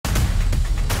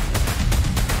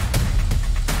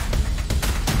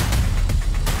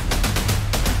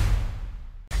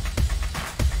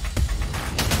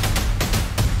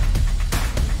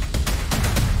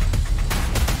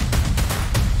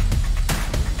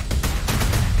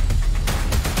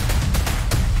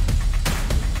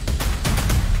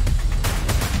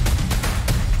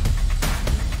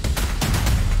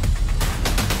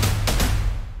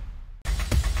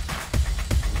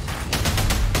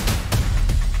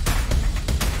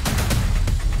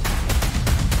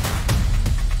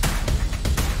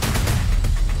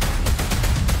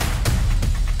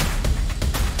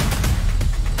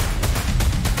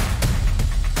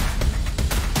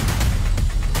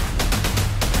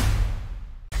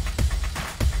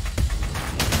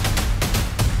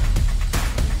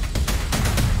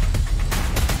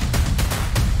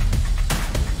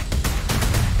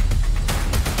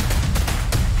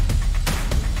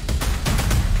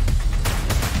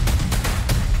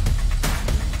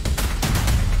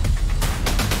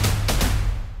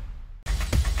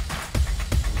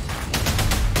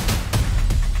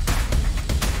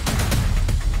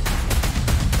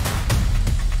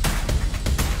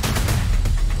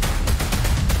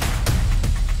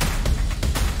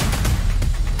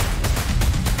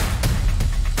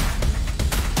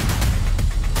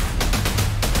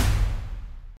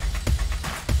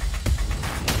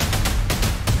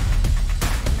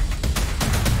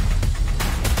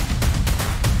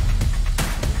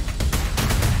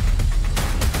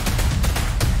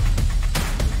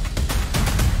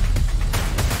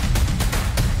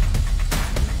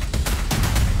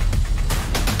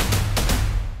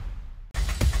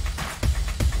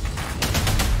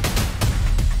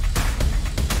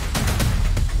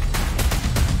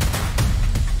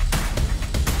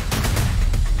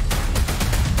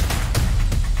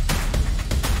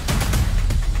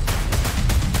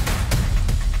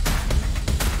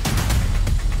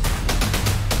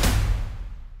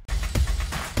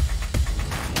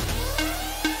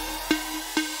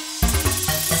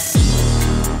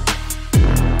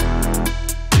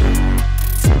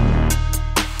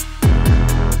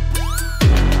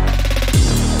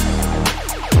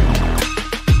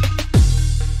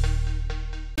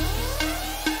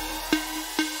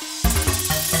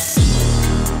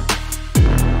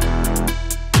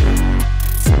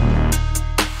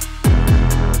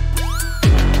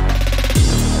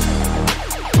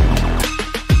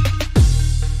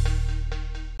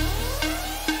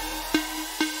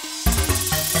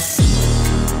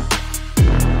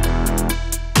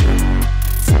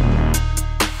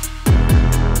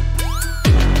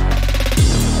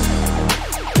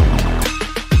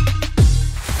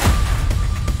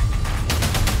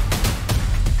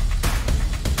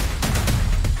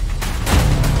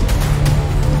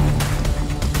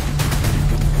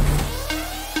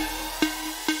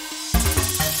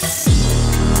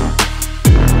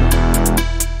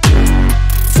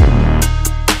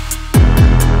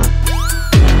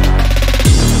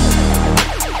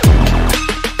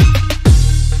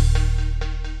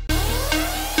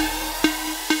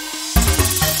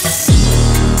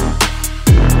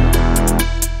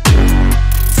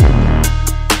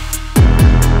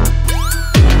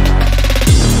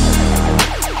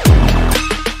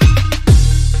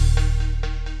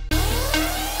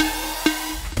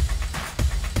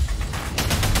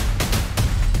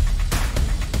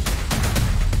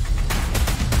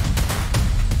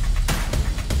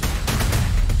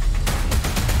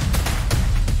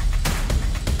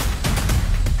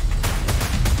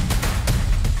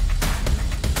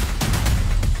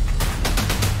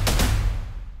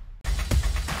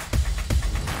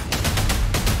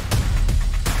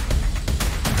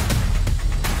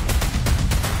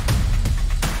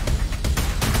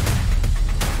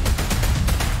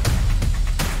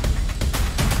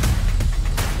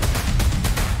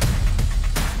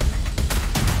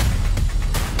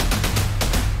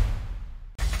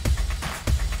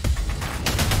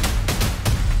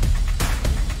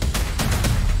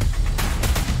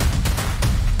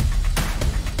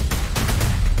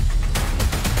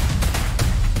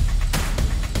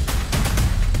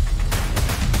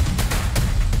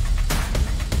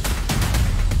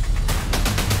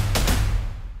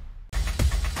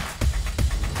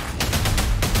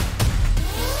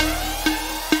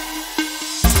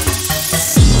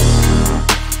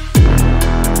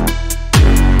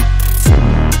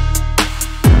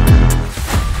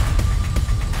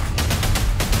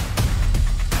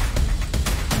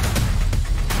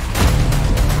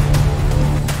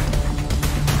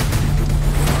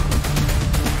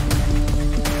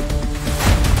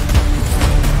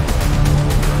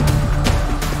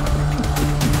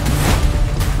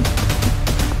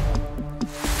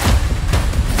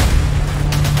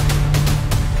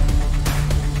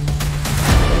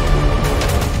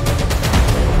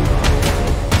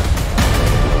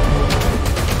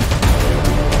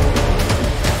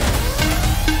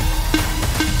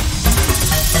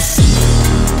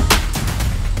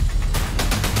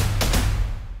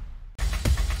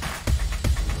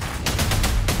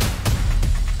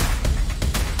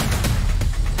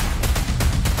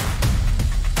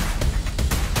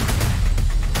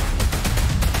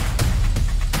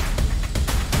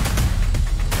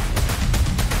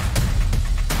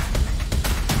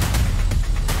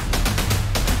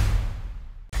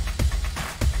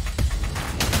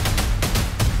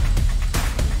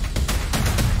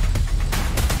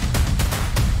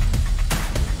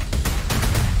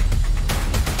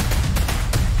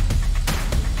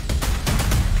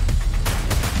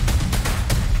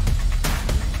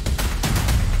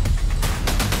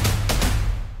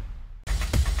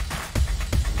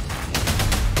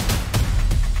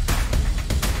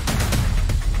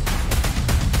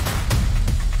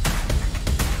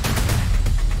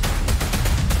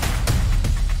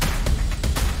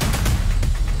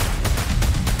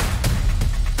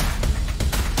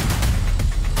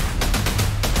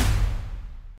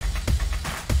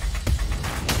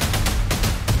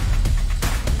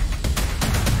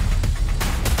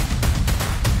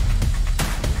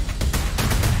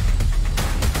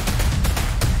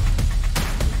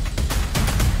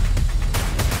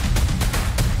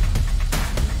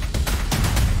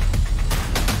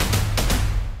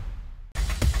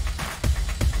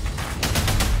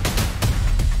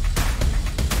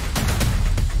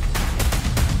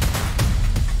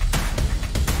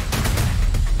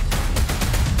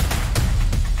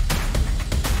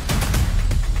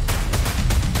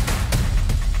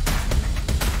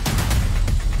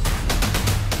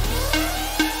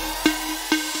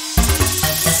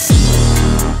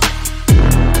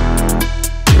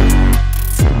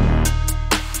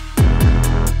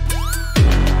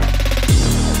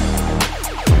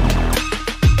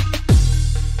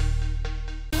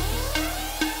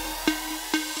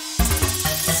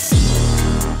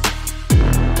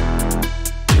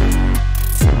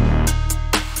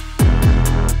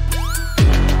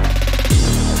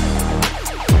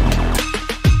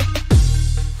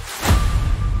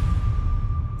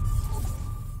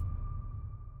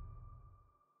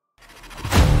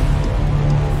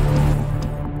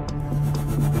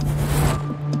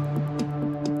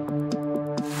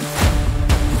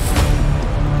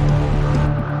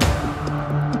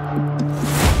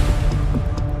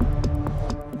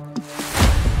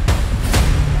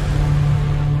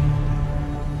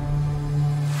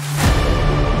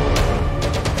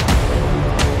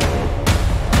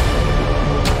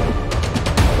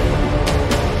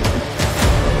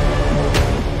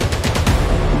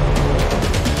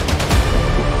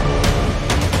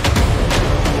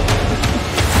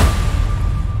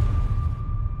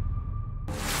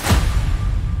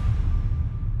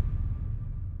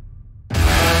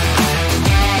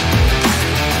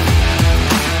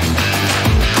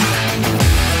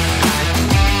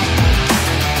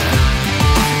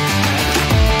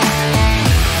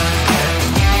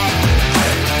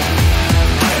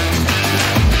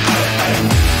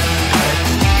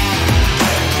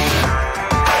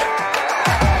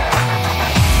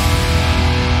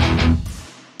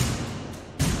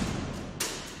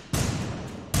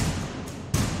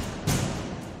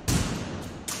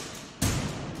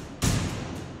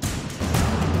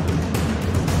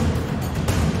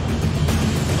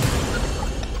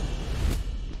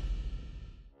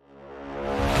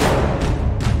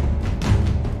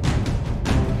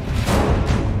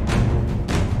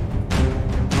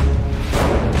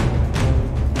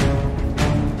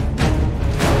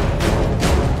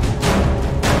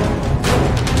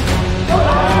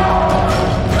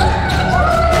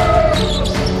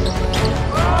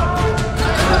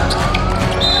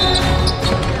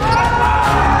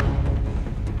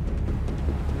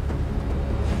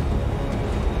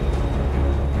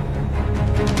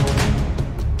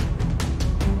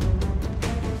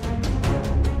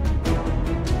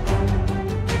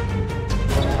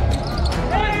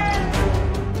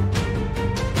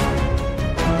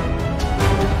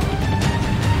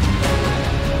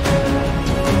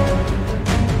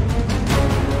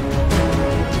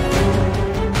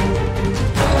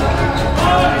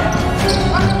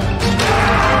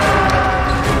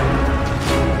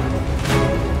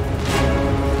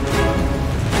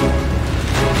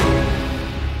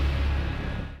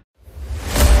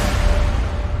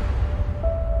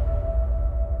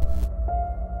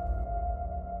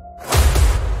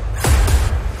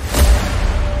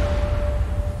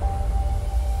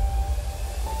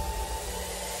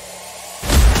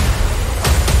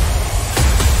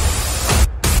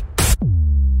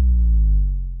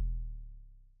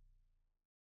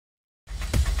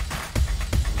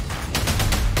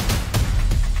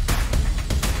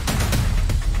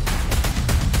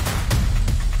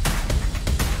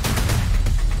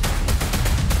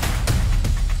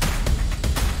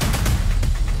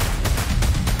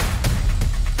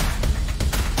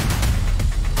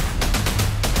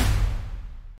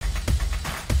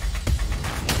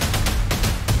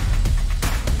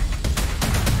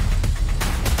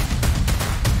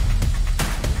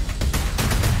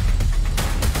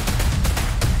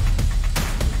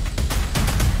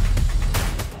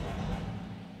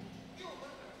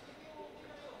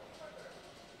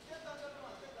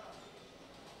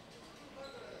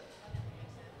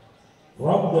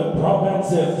From the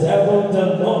province of DAVAO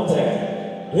del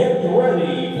Norte, get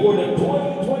ready for the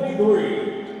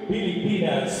 2023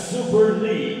 Pilipinas Super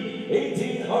League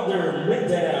 18 under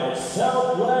Mindanao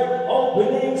South Leg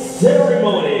Opening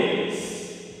Ceremonies.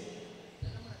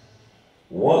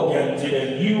 Welcome to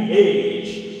the new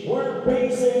age, where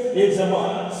basic is a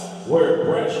must, where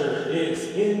pressure is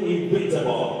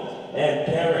inevitable, and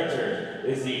character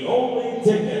is the only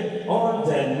ticket on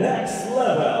the next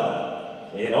level.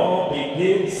 It all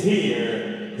begins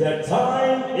here. The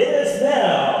time is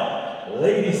now.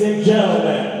 Ladies and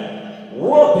gentlemen,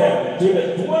 welcome to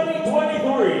the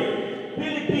 2023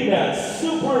 Pilipinas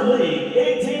Super League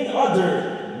 18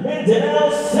 under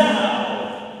Mindanao South.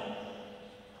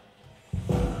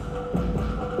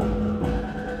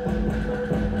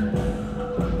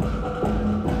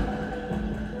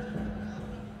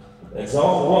 Let's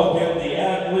all welcome the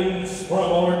athletes from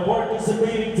our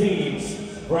participating teams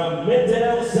from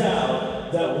Mindanao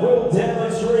South that will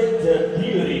demonstrate the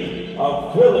beauty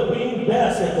of Philippine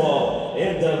basketball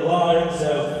in the lives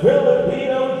of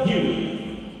Filipino youth.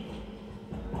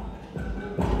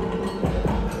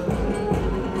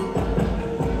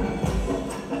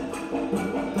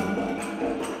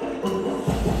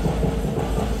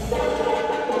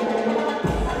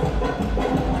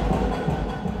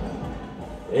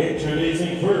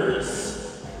 Introducing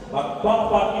first,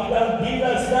 magpapakitang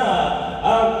gilas na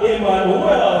ang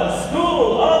Emmanuel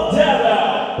School of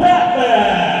DAVAO,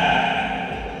 Batman!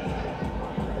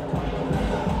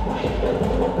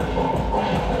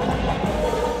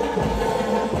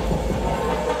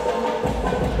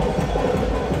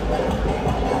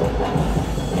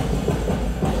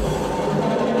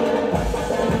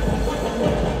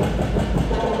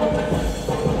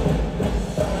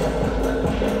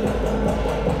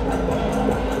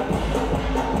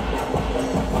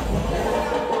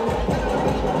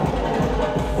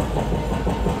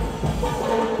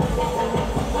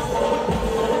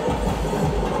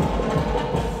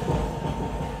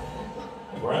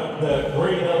 The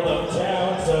cradle of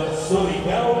towns of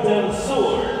Surigao del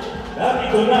Sur,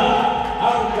 narito na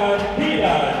ang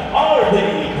kandidan RD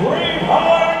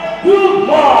Braveheart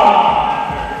Goodbye!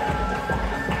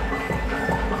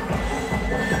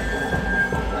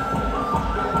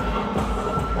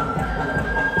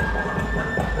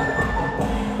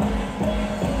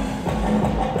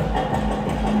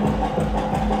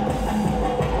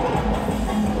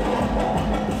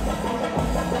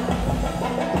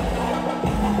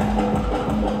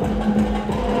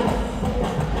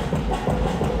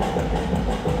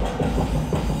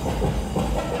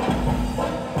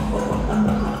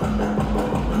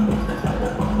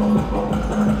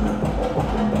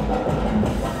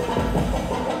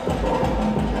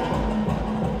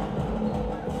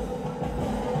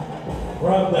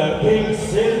 From the big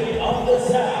city of the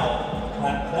South,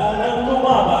 handa ng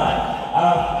lumaban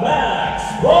ang Max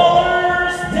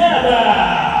Ballers DAVAO!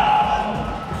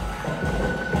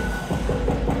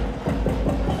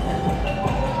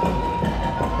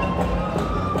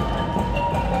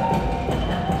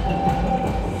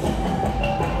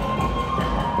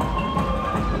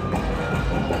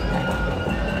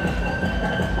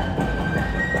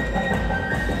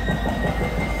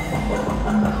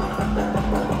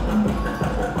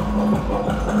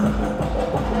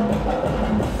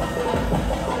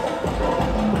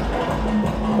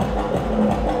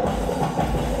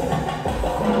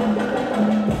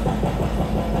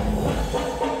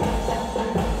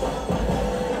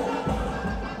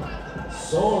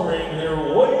 Soaring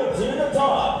their way to the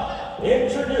top,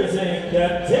 introducing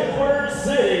the Timber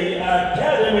City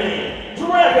Academy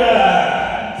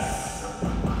Dragons!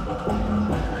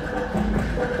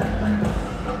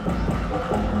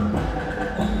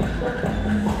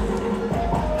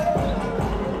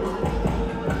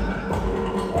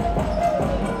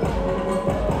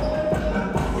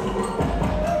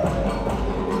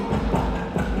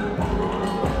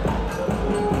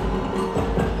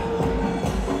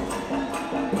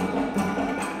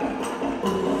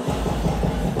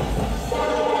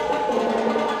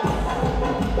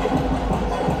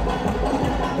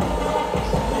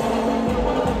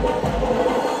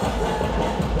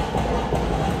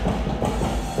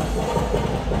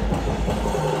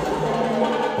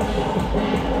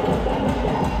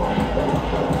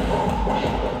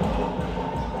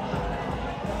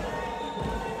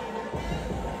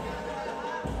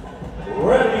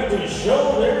 Ready to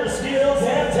show their skills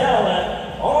and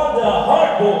talent on the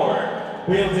hardboard,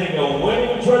 building a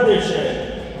winning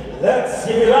tradition. Let's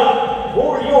give it up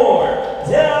for your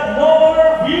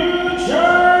DAVNOR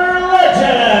Future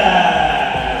Legends!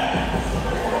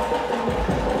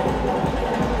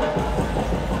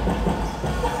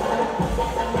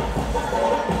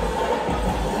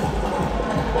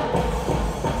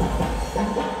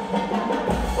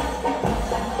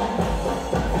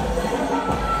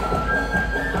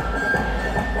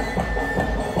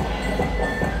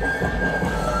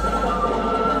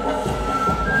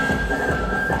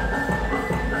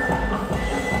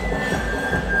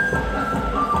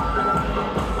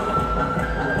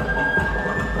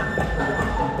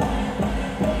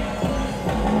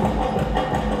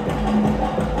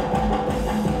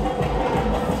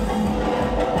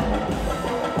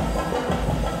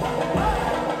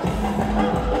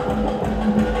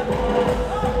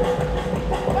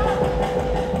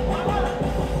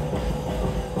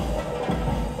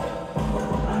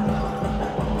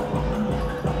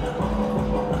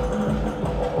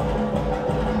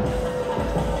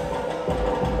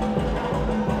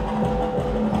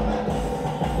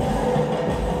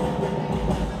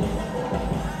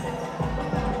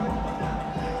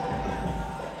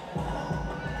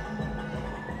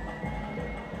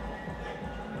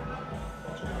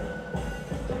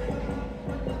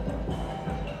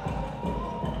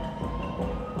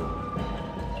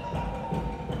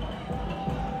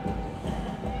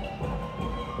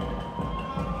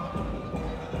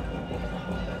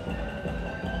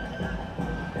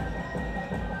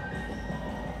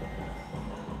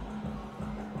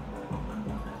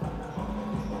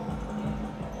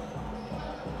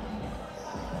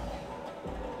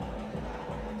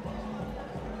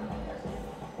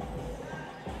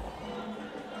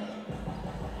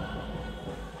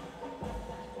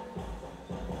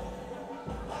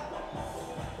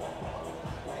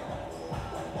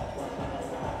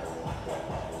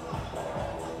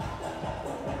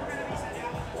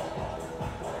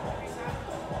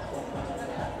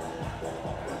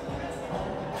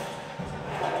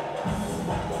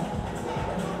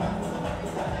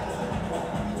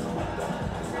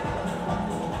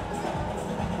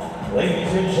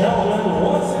 ladies and gentlemen,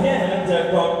 once again,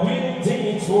 the competing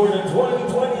teams for the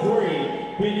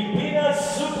 2023 Pilipinas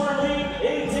Super League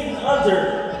 18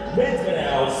 Under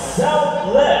Mindanao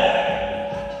South Leg.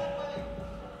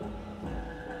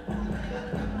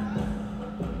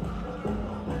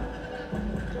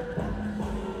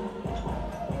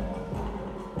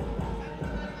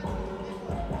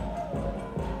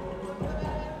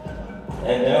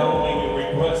 And now we will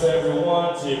request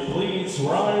everyone to please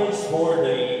rise for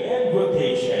the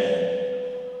invocation.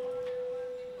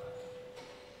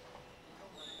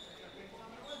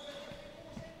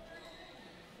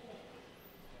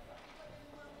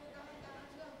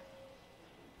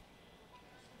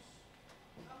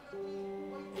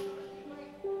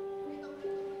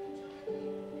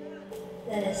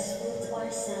 Let us put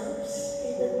ourselves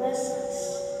in the presence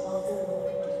of the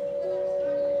Lord.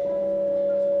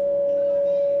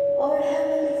 Our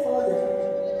Heavenly Father,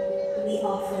 we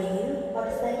offer you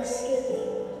our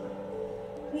thanksgiving.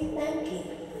 We thank you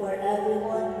for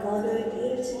everyone gathered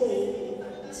here today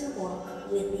to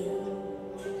walk with you.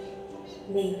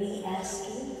 May we ask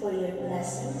you for your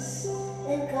blessings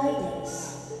and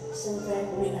guidance so that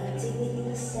the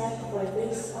activities set for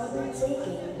this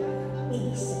undertaking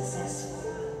be successful.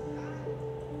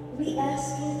 We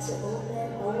ask you to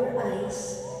open our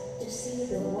eyes to see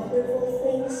the wonderful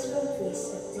things from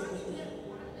this activity.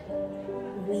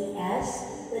 We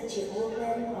ask that you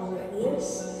open our ears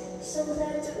so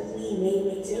that we may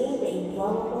retain the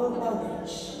invaluable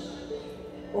knowledge.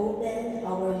 Open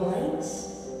our minds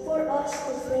for us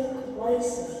to think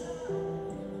wisely.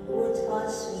 Put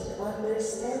us with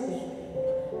understanding,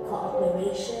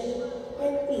 cooperation,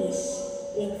 and peace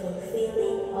in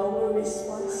fulfilling our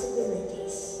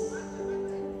responsibilities.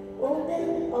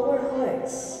 Open our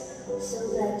hearts so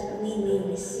that we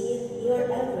may receive your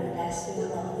everlasting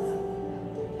love,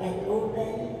 and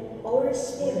open our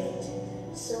spirit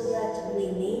so that we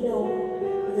may know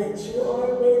that you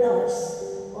are with us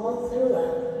all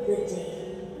throughout the day.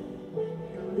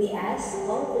 We ask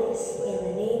all this in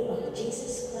the name of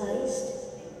Jesus Christ.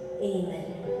 Amen.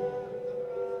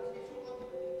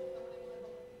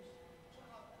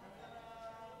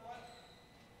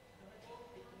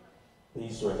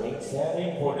 Please remain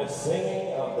standing for the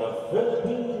singing of the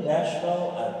Philippine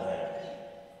National Anthem.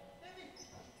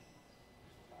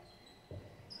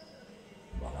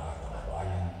 Mga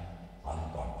kababayan,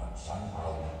 ang pambansang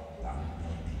awit ng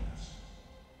Pilipinas.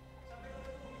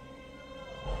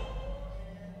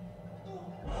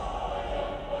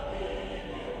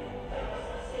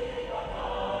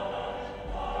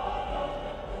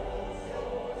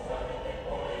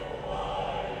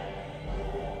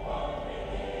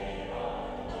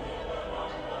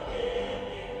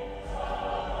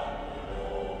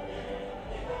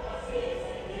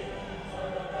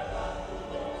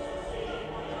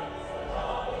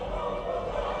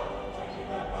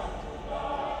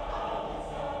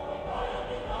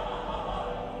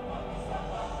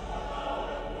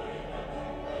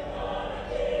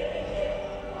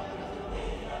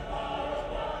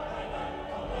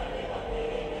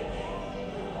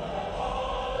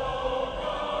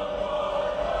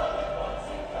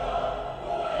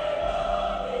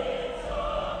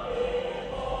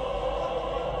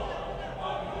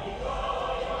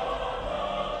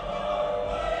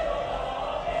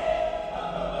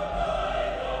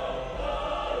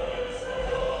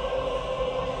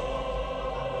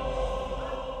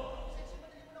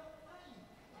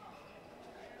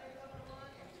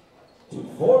 To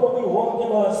formally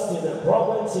welcome us to the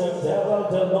province of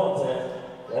DAVAO del Norte,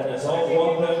 let us all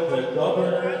welcome the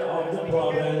governor of the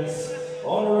province,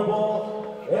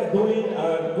 Honorable Edwin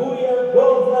Arguya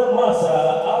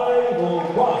Govnamasa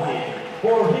Ayubahi,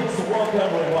 for his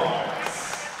welcome remarks.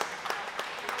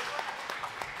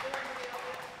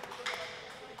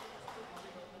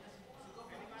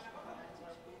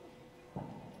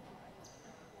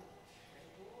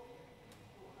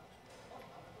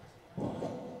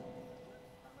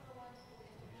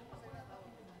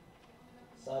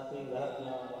 Sa ating lahat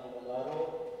ng mga kalaro,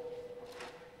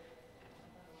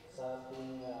 sa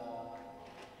ating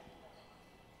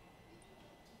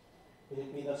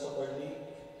Pilipinas Super League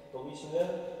Commissioner,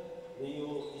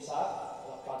 Leo Isaac,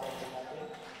 lakpakan po natin.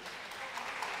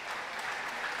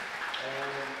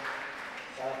 And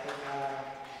sa ating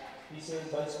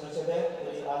Vice President,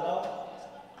 Leo Alaw,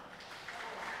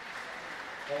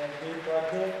 and Game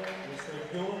Project, Mr.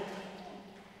 June,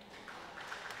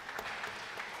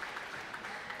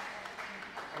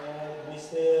 and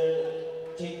Mr.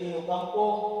 J.T. Ocampo,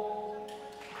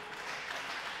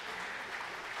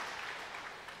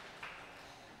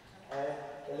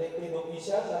 at elected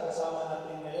officials na kasama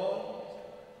natin ngayon,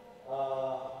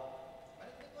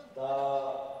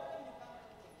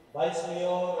 Vice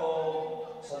Mayor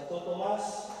of Santo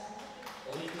Tomas,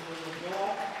 Ricky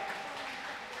Munyoa,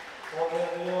 former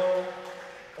Mayor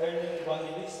Ernie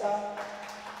Evangelista,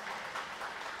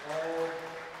 and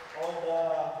all the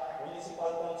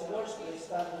municipal councilors, please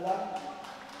stand lang.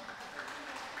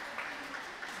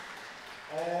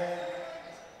 And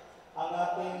ang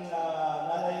ating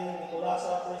Nanay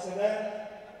Nicolasa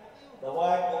President, the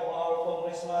wife of our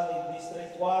Congressman in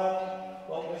District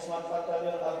 1, Congressman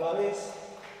Pantaleon Alvarez,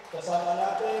 kasama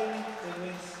natin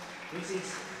si Mrs.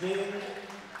 Jane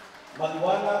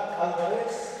Maliwanag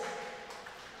Alvarez,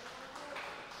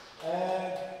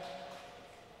 and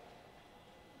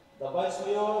the Vice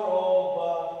Mayor of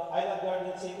Island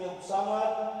Garden City of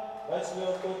Samar, Vice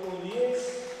Mayor Tutu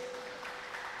Lies,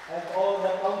 and all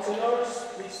the councilors,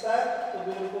 please stand to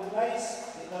be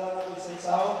recognized. Hindi na lang ako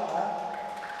isa-isaw, ha?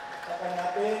 Takan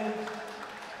natin.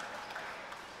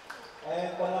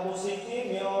 And Panabo City,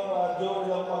 Mayor Joe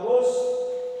Lampagos,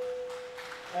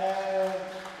 and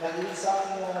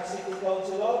nag-iisang City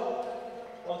Councilor,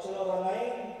 Councilor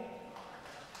Ranain,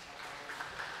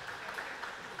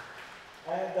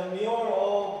 and the Mayor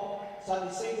of San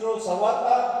Isidro,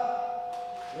 Sawata,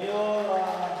 Mayor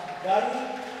Gali,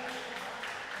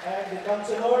 and the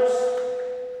councilors,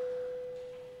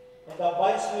 and the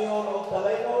Vice Mayor of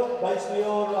Talaynod, Vice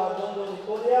Mayor Dondo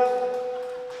Nicolia,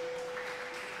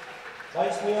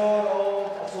 Vice Mayor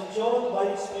of Asuncion,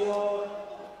 Vice Mayor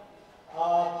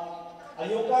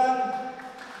Ayucan,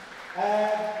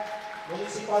 and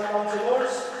municipal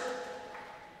councilors,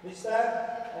 please stand,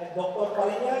 and Dr.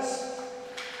 Parinas.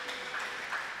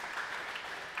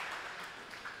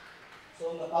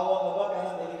 So, natawag na ba ka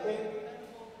ng delegate?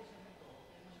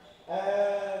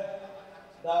 And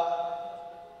the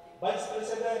Vice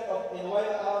President of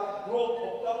NYR Group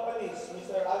of Companies,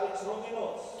 Mr. Alex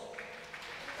Rominos.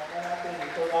 Saka natin,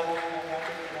 ito lagi na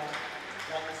natin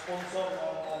nag-sponsor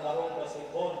ng larong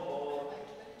basketball for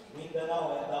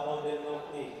Mindanao and DAVAO del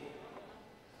Norte.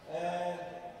 And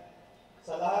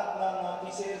sa lahat ng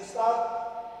PCL staff,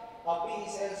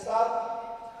 PSL staff,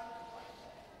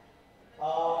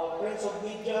 friends of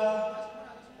media,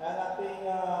 and ating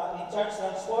in charge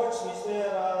ng sports, Mr.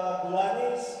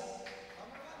 Gulanis,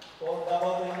 for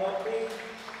DAVAO del Norte,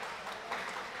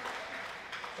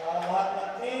 sa lahat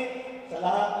ng team, sa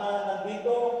lahat na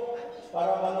nandito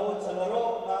para manood sa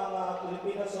laro ng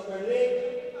Pilipinas Soccer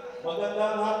League.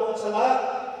 Magandang hapon sa lahat.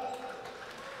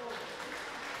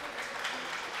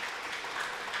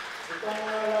 Itong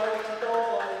laro na ito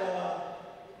ay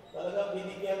talagang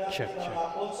binigyan natin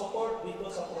ng full support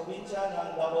dito sa probinsya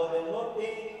ng DAVAO del Norte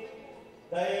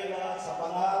dahil sa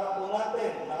pangarap po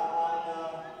natin na ang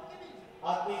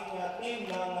ating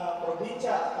team ng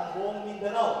probinsya at ang buong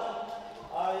Mindanao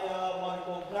ay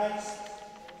ma-recognize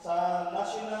sa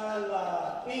national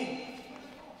team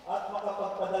at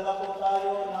makapagpadala po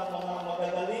tayo ng mga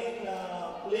magagaling na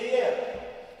player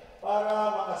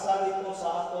para makasali po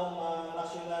sa atong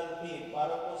national team.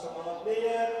 Para po sa mga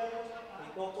player,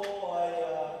 ito po ay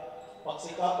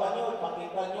pagsikapan nyo,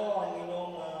 ipakita nyo ang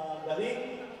inyong galing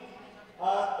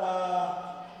at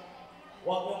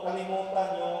huwag nyo kalimutan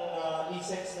yung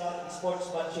essence ng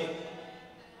sportsmanship.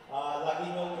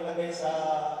 Lagi nyo ilagay sa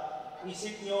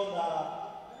isip nyo na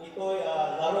ito'y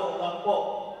laro lang po.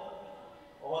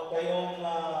 Huwag kayong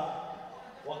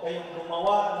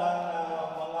gumawa ng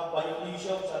mga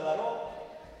violation sa laro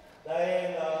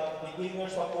dahil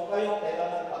beginners pa po kayo,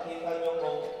 kailangan pakita nyo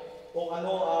kung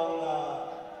ano ang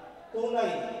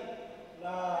tunay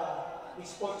na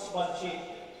sportsmanship.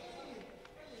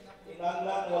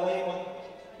 Inanglan,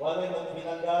 walay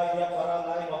magbinagaya para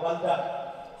na mabalda.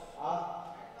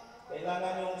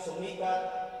 Kailangan yung sumikat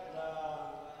na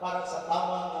para sa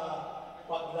tamang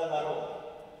paglalaro.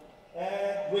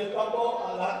 And welcome po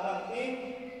ang lahat ng team.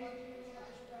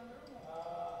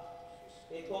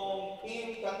 Itong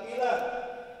team Kantilan,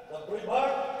 the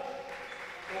Braveheart,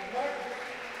 and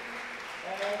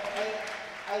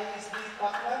ISD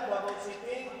Paklan, Davao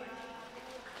City,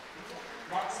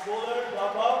 Max Bowler,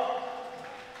 Davao,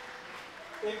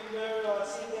 Templer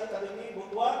City Academy,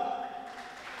 Butuan,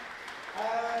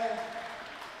 and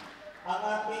ang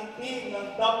ating team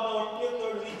ng DAVNOR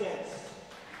Future Legends.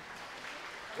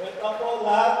 Welcome po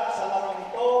lahat sa larong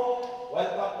ito.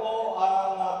 Welcome po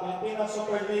ang Pilipinas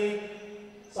Soccer League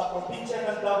sa probinsya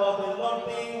ng DAVAO del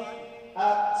Norte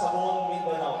at sa buong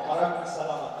Mindanao. Maraming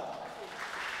salamat.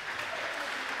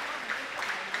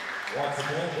 Once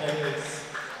again, that is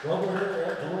Governor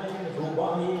Edwin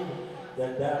Gubahid, the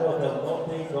DAVAO del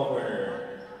Norte Governor.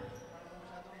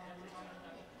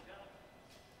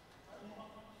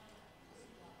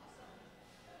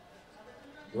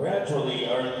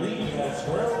 Gradually, our league has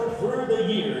grown through the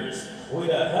years with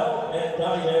the help and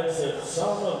guidance of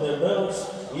some of the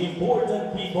most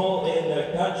important people in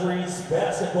the country's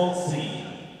basketball scene.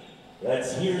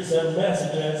 Let's hear some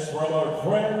messages from our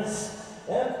friends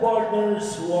and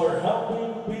partners who are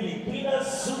helping Pilipinas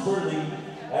Super League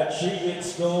achieve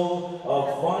its goal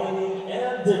of finding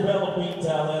and developing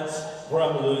talents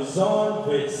from Luzon,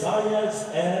 Visayas,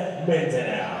 and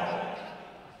Mindanao.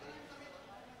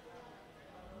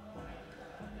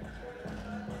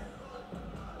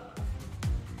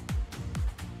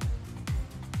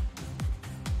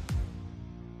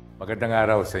 Magandang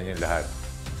araw sa inyong lahat.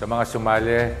 Sa mga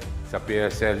sumali sa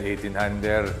PSL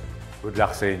 1800, good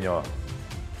luck sa inyo.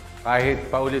 Kahit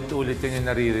paulit-ulit yun yung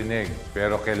naririnig,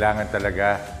 pero kailangan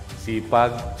talaga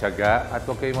sipag, tiyaga, at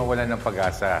huwag kayong mawalan ng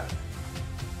pag-asa.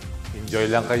 Enjoy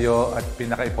lang kayo at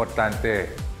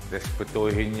pinaka-importante,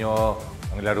 respetuhin nyo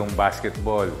ang larong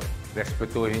basketball.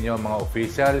 Respetuhin nyo ang mga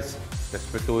officials,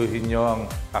 respetuhin nyo ang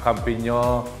kakampi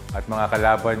nyo at mga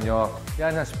kalaban nyo.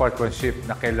 Yan ang sportsmanship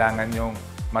na kailangan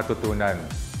nyong matutunan.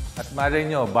 At malay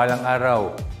nyo, balang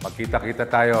araw, magkita-kita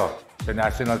tayo sa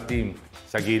national team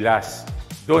sa Gilas.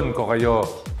 Doon ko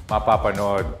kayo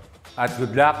mapapanood. At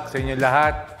good luck sa inyo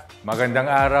lahat. Magandang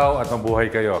araw at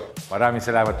mabuhay kayo. Maraming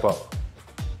salamat po.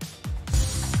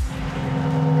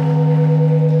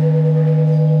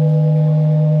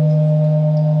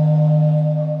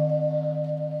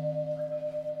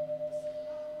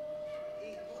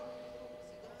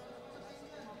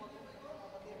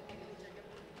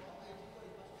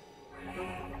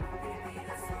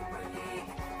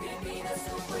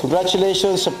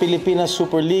 Congratulations sa Pilipinas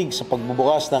Super League sa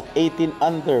pagbubukas ng 18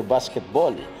 under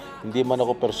basketball. Hindi man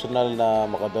ako personal na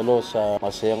makadalo sa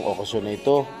masayang okasyon na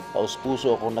ito,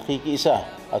 taos-puso akong nakikiisa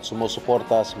at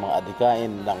sumusuporta sa mga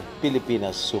adikain ng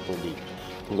Pilipinas Super League.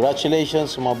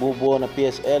 Congratulations sa mga bubuo na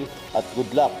PSL at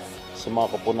good luck sa mga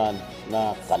koponan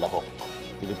na kalahok.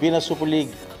 Pilipinas Super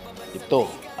League, ito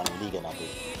ang liga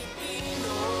natin.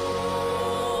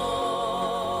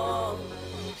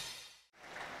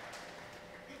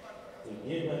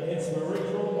 Give an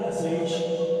inspirational message.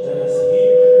 Let us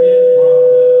hear it from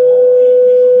the only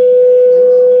PBA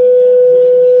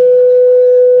Ruby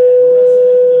and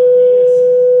resident of PS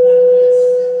Atlas,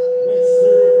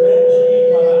 Mr. Benji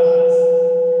Paras.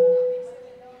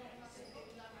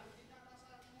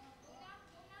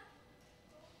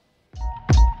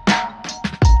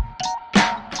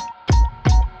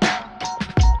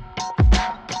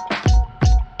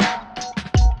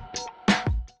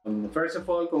 First of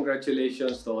all,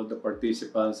 congratulations to all the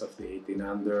participants of the 18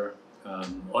 Under.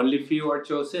 Only few are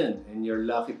chosen and you're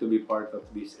lucky to be part of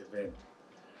this event.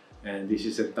 And this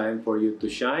is a time for you to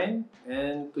shine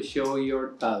and to show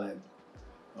your talent.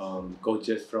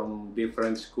 Coaches from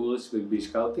different schools will be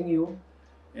scouting you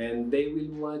and they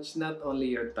will watch not only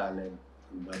your talent,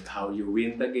 but how you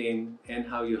win the game and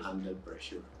how you handle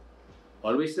pressure.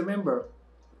 Always remember,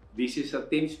 this is a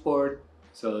team sport,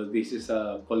 so this is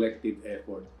a collective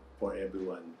effort for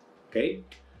everyone. Okay?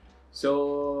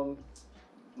 So,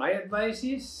 my advice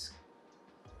is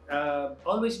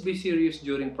always be serious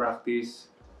during practice.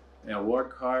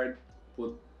 Work hard,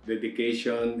 put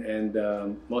dedication, and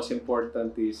most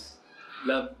important is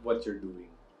love what you're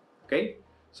doing. Okay?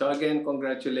 So again,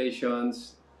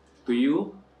 congratulations to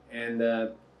you, and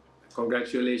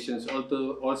congratulations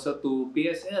also to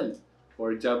PSL for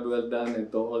a job well done,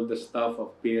 and to all the staff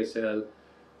of PSL.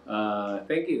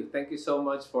 Thank you so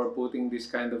much for putting this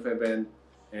kind of event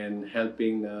and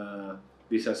helping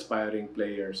these aspiring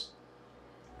players.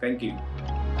 Thank you.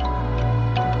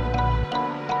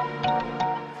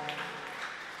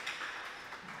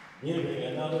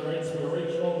 Giving another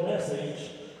inspirational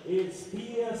message, it's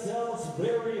PSL's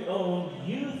very own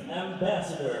youth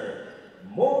ambassador,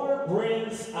 More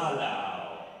Prince Alao.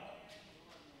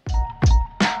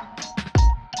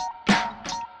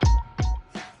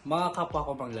 Mga kapwa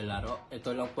ko panglalaro,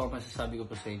 ito lang po ang masasabi ko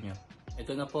po sa inyo.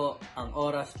 Ito na po ang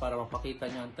oras para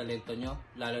mapakita nyo ang talento nyo,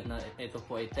 lalo na ito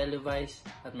po ay televised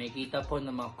at may kita po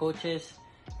ng mga coaches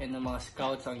and ng mga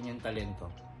scouts ang inyong talento.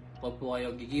 Huwag po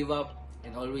kayo give up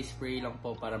and always pray lang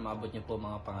po para maabot nyo po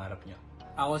mga pangarap nyo.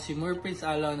 Ako si More Prince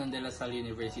Alao ng De La Salle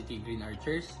University Green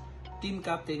Archers, Team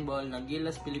Captain Ball ng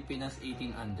Gilas Pilipinas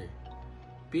 18 Under.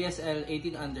 PSL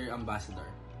 18 Under Ambassador.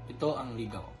 Ito ang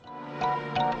liga ko.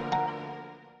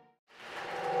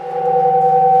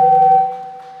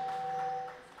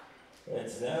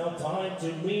 It's now time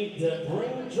to meet the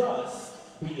brain trust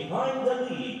behind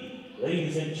the league.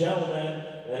 Ladies and gentlemen,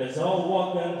 let us all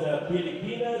welcome the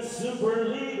Pilipinas Super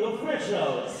League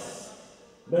officials.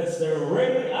 Mr.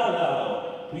 Ray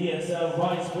Alao, PSL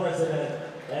Vice President,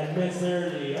 and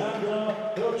Mr.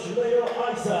 Leandro Dochleo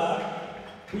Isaac,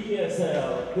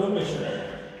 PSL Commissioner.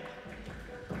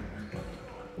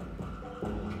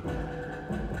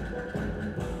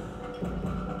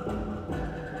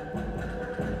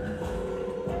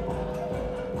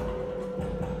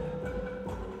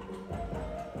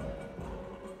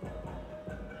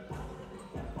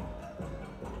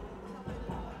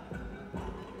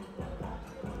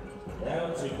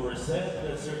 Now to present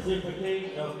the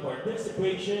certificate of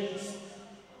participations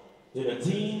to the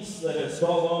teams, let us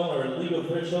call on our league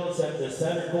officials at the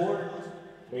center court.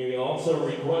 May we also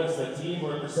request the team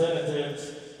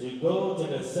representatives to go to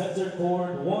the center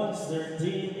court once their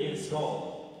team is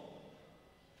called.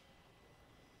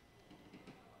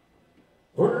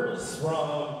 First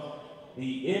from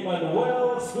the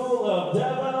Emmanuel School of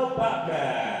DAVAO,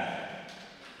 Batman.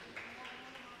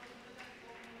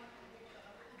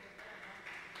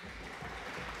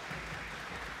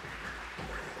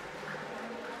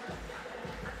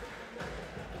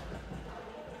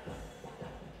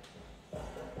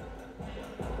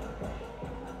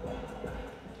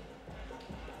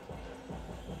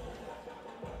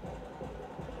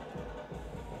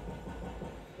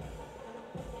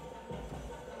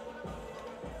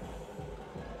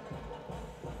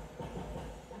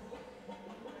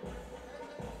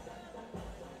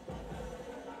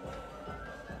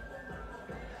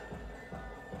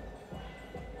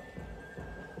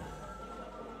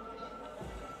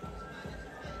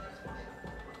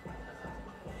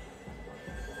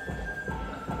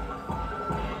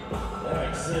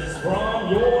 Next is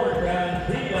from your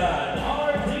candidate,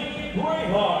 R.D.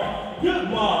 Braveheart,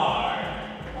 Goodmar.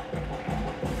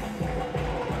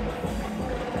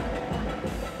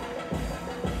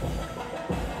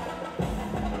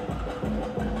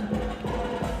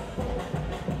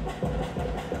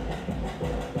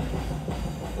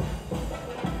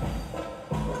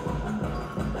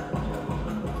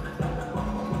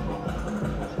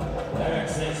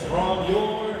 Next is from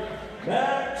your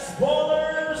Max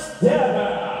Bowlers,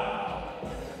 DAVAO.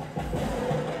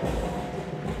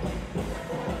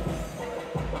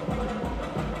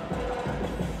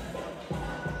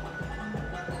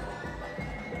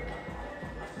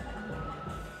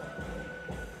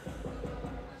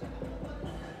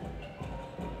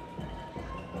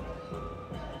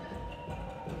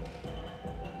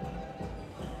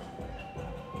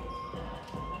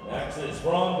 Next is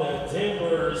from the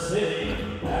Timber City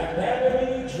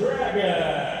Academy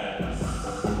Dragons.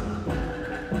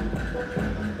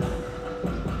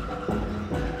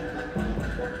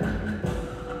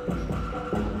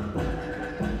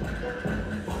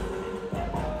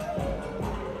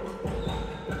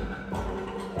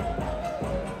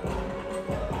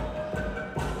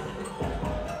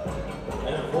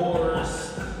 And of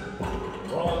course,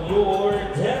 from your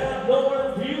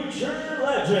DAVNOR Future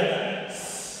Legends.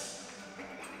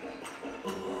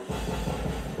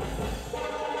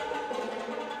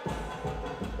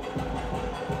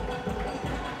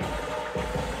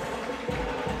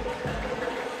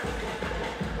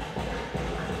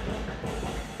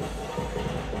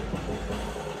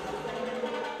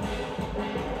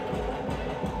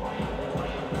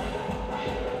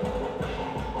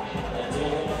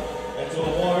 And to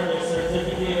award a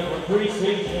certificate of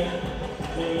appreciation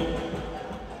to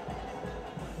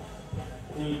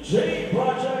J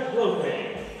Project Clothing.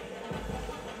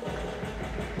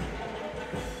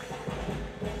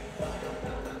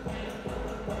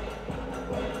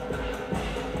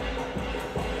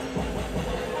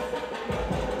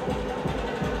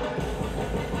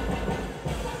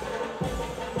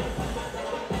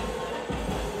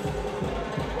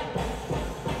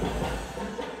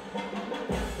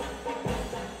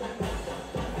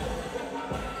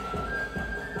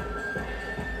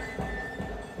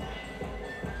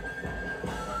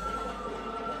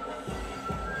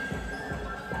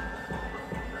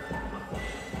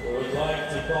 We would like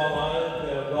to call on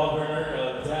the Governor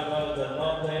of DAVAO del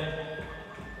Norte,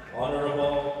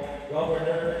 Honorable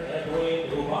Governor Edwin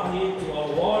Umahi, to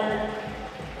award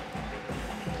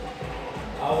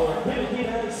our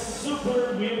Pilipinas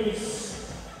Super Muse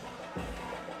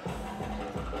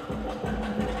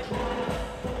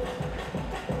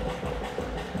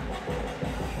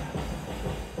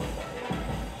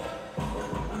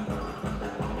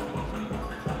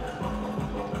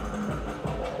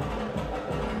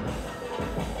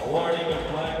awarding the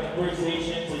flag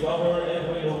appreciation to Governor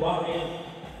Edwin Umahi.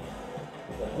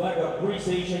 The flag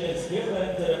appreciation is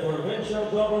given to the provincial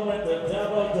government of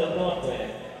DAVAO del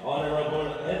Norte,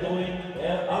 Honorable Edwin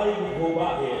I.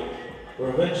 Umahi,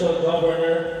 provincial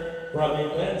governor, from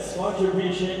immense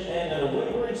contribution and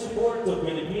unwavering support to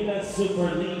Pilipinas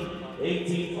Super League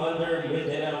 18 under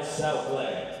Mindanao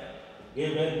Southland.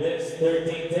 Given this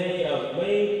 13th day of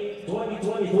May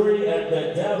 2023 at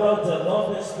the DAVAO del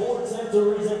Norte Sports and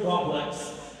Tourism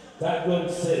Complex, TAGUM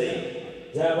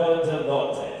City, DAVAO del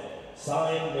Norte.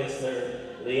 Signed,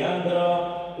 Mr.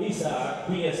 Leandro Isaac,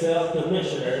 PSL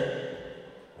Commissioner.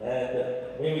 And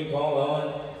may we call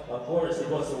on, of course, it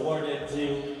was awarded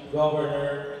to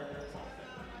Governor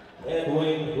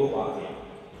Edwin Gumaki.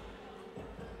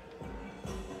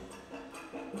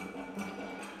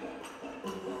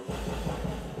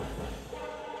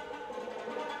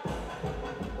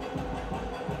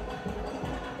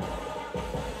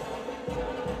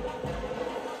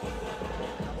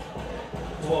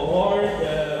 To award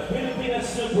the Philippine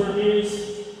Super Muse,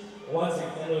 once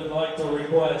again we would like to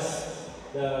request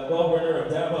the Governor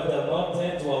of DAVAO del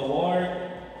Norte to award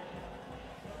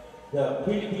the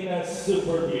Philippine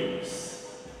Super Muse.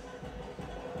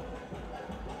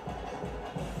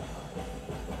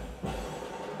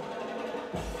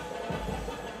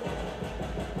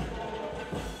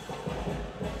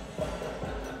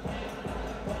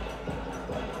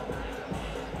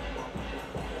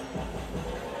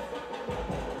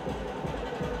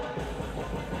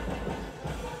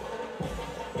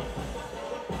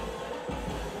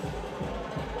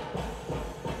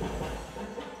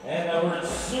 And our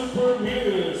Super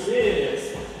Muse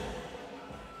is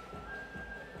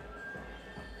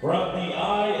from the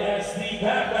ISD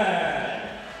Batman,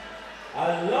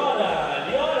 Alona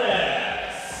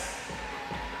Leones.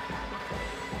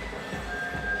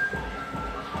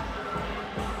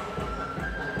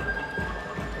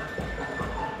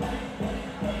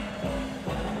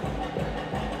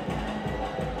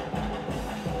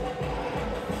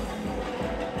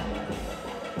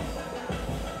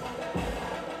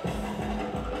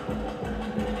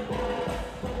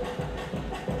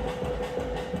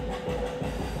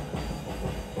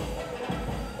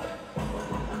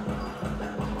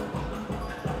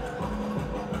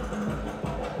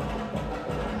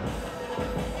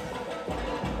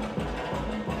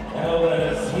 Now let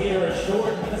us hear a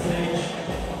short message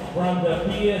from the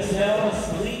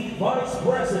PSL's lead vice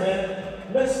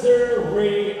president, Mr.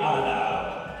 Ray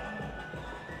Alao.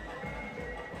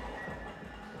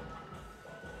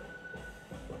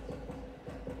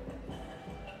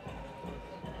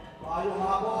 Ngayong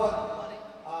hapon,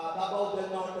 DAVAO del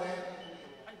Norte,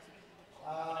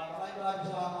 maraming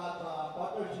salamat sa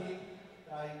partnership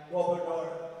kay Governor.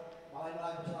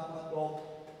 Maraming salamat, Dog.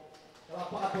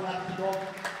 Salamat po natin si Dog.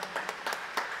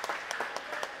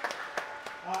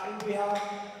 In behalf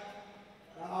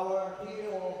ng our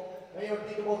CEO, Mayor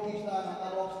Tito Bautista ng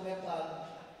Caloocan Occidental,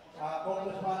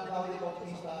 Congressman Claudio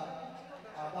Bautista,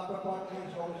 number 4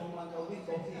 Congressman Claudio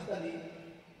Bautista Lee,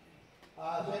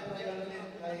 siyempre gano'n din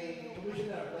kay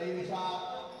Commissioner Ray Isa,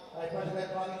 kay President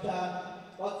Ronnie Chan,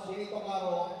 Coach Sinito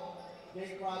Caro,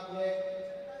 Jake Project,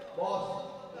 Boss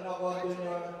Dinagon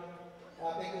Jr.,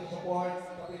 thank you sa support,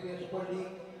 Philippine Super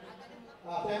League.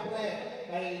 Siyempre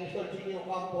kay Mr. Chini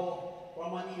Ocampo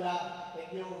from Manila,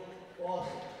 thank you, Boss.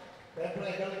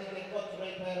 Siyempre gano'n din kay Coach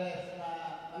Ray Perez na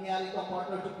nangyari itong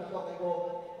partnership na ito kay Go.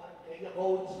 Thank you,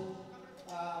 Coach.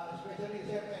 Especially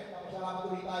siyempre,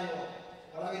 papasalamat ulit tayo.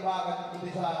 Walang iba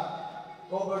kundi sa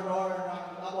Governor ng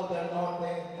DAVAO del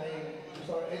Norte, kay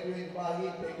Mr. Edwin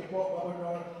Bahid, thank you po,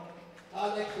 Governor.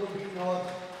 Alex Rubinos,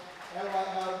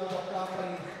 L1R Group of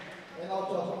Companies, and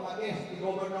also sa mga guests ni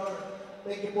Governor,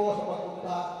 thank you po sa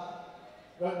pagpunta,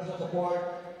 ganun sa support.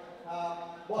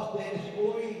 Boss Dennis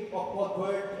Uy of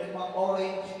Convert and Ma'am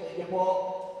Orange, thank you po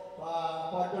sa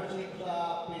partnership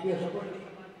sa previous Super League.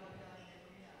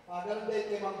 Ganun din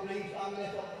kay Ma'am Grace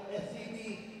Angles of SCD,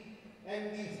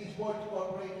 MDC Sports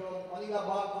Corporation, Manila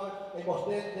Bankers, kay Boss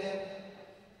Denden,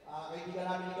 kaibigan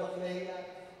namin ni Coach Leia.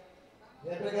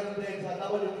 Siyempre ganun din sa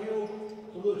WQ,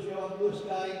 Solution, Blue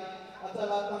Sky, at sa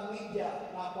lahat ng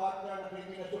media na partner ng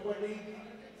Philippine Super League.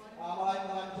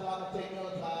 Maraming salamat sa inyo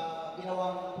sa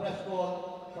ginawang press call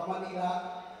sa Manila.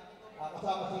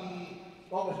 Kasama si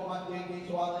Congressman J.J.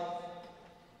 Suarez.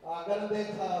 Ganun din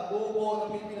sa buo ng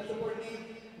Philippine Super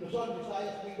League, Luzon,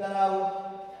 Visayas, Mindanao.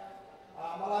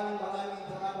 Maraming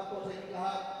salamat po sa inyong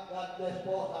lahat. God bless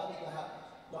po sa ating lahat.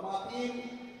 Sa mga team,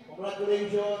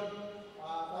 congratulations.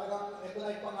 Talagang ito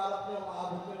na yung pangarap nyo,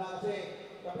 maabot nyo na kasi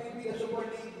sa Philippine Super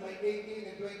League, may 18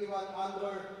 and 21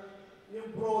 under.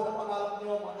 Yung pro na pangarap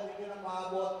nyo, madali nyo nang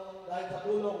maabot dahil sa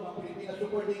tulong ng Philippine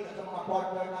Super League at sa mga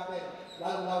partner natin,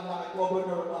 lalo-lalo na kay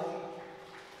Governor Bahid.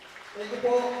 Thank you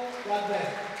po. God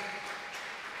bless.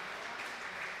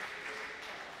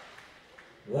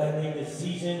 Lending the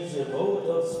season's vote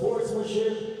of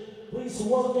sportsmanship, please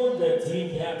welcome the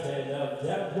team captain of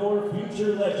DAVNOR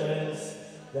Future Legends,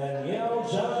 Daniel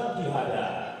John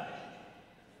Quijada.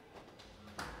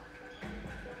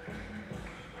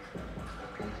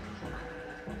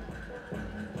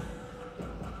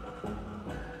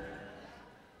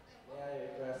 May I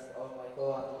request all my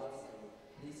co-athletes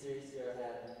to please raise your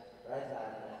right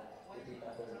hand and repeat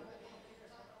after me.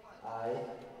 I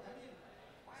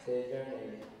state your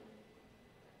name.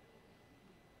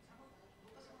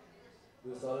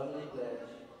 Do solemnly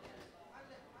pledge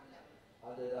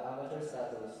under the amateur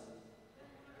status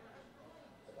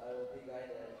that I will be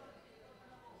guided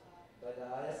by the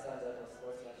highest standard of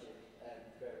sportsmanship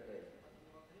and fair play.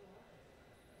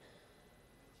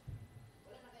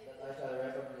 That I shall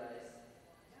recognize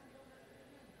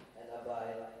and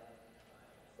abide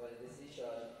by the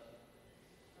decision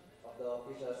of the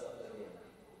officials of the game.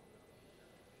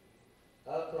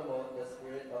 Help promote the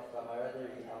spirit of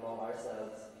camaraderie among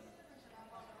ourselves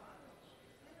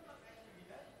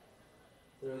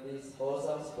through these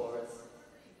wholesome sports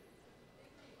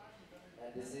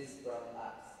and desist from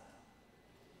acts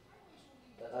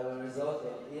that I will result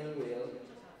in ill will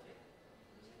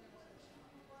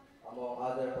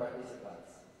among other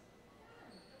participants.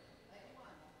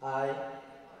 I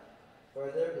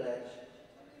further pledge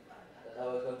that I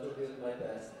will contribute my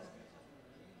best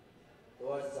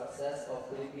towards the success of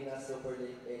Pilipinas Super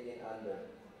League 18 Under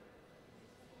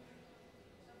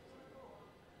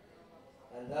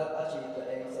and help achieve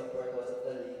the aims and purpose of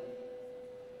the league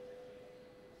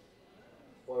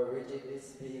for which it is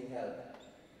being held.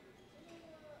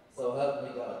 So help me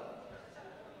God.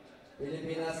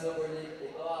 Pilipinas Super League,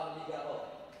 ito ang liga ko.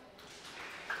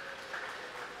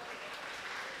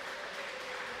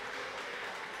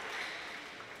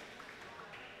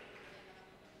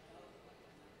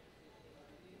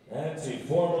 And to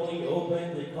formally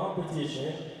open the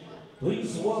competition,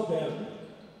 please welcome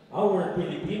our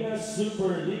Pilipinas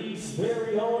Super League's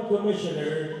very own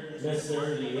commissioner,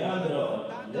 Mr.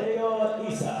 Leandro Leo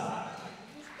Isa.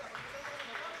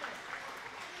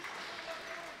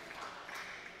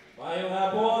 Mayong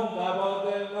hapon, Davao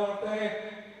del Norte.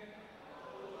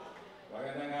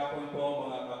 Magandang hapon po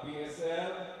mga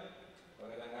ka-PSL.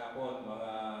 Magandang hapon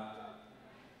mga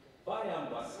bayang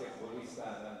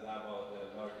basketballista ng Davao del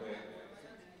Norte.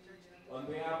 On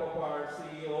behalf of our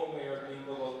CEO, Mayor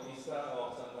Lingo Bautista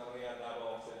of Santa Maria,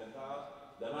 Davao Occidental,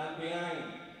 the man behind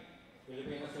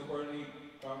Filipino Super League,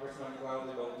 Congressman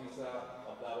Claudio Bautista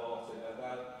of Davao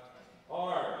Occidental,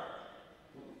 our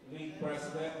League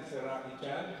President, Mr. Rocky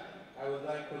Chan. I would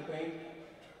like to thank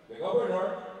the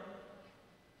Governor,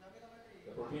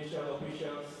 the provincial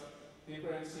officials,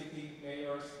 different city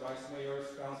mayors, vice mayors,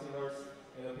 councilors,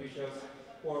 and officials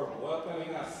for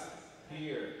welcoming us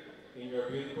here in your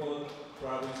beautiful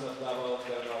province of Davao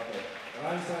del Norte.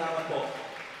 Maraming salamat po.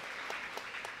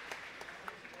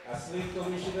 As League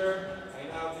Commissioner,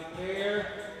 I now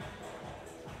declare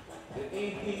the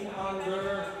 18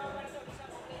 Under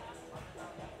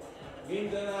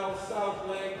Mindanao South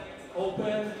Lake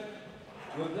open.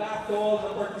 Good luck to all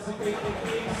the participating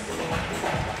teams.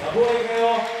 Mabuhay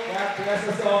kayo. God bless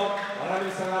us all.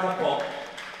 Maraming salamat po.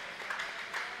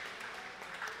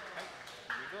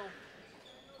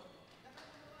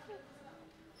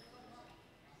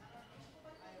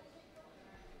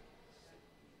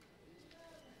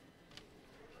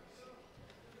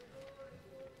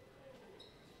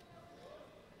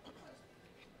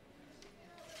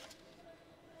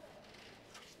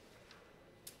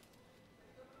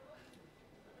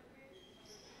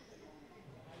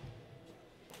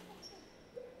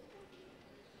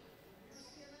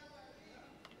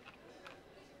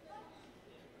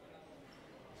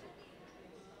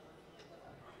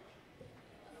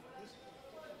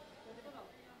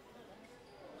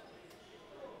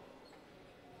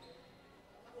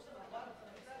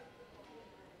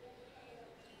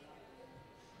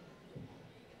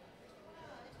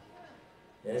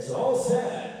 It's all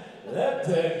set. Let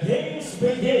the games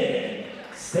begin.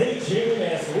 Stay tuned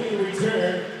as we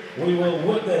return. We will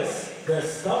witness the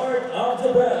start of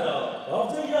the battle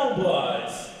of the young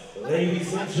bloods.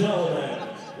 Ladies and gentlemen,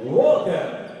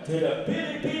 welcome to the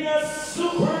Pilipinas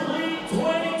Super League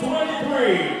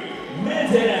 2023.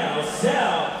 Mindanao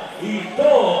South,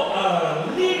 ito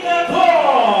ang Liga ko!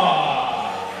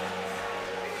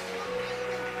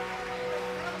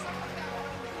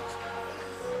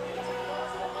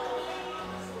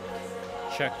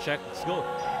 Check, check, let's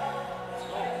go.